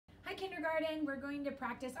kindergarten, we're going to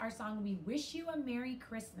practice our song, We Wish You a Merry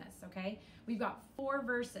Christmas, okay? We've got 4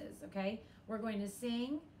 verses, okay? We're going to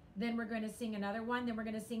sing, then we're going to sing another one, then we're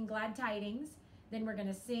going to sing Glad Tidings, then we're going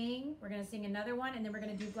to sing another one, and then we're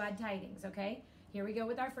going to do Glad Tidings, okay? Here we go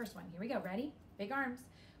with our first one. Here we go. Ready? Big arms.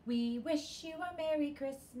 We wish you a Merry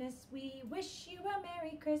Christmas. We wish you a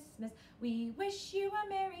Merry Christmas. We wish you a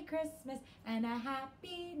Merry Christmas and a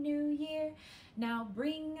Happy New Year. Now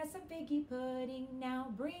bring us some figgy pudding. Now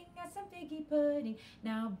bring us some figgy pudding.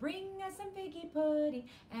 Now bring us some figgy pudding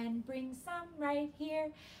and bring some right here.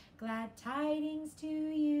 Glad tidings to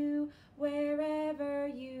you wherever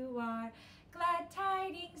you are. Glad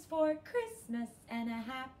tidings for Christmas and a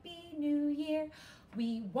Happy New Year.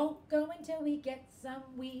 We won't go until we get some.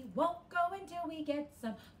 We won't go until we get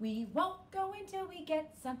some. We won't go until we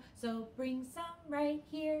get some. So bring some right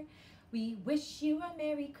here. We wish you a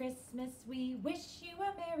Merry Christmas. We wish you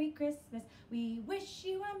a Merry Christmas. We wish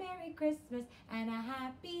you a Merry Christmas and a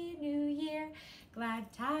Happy New Year.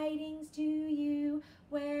 Glad tidings to you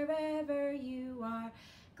wherever you are.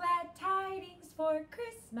 Glad tidings for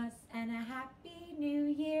Christmas and a Happy New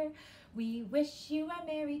Year. We wish you a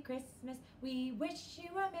Merry Christmas. We wish you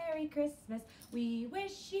a Merry Christmas. We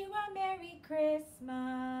wish you a Merry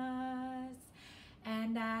Christmas.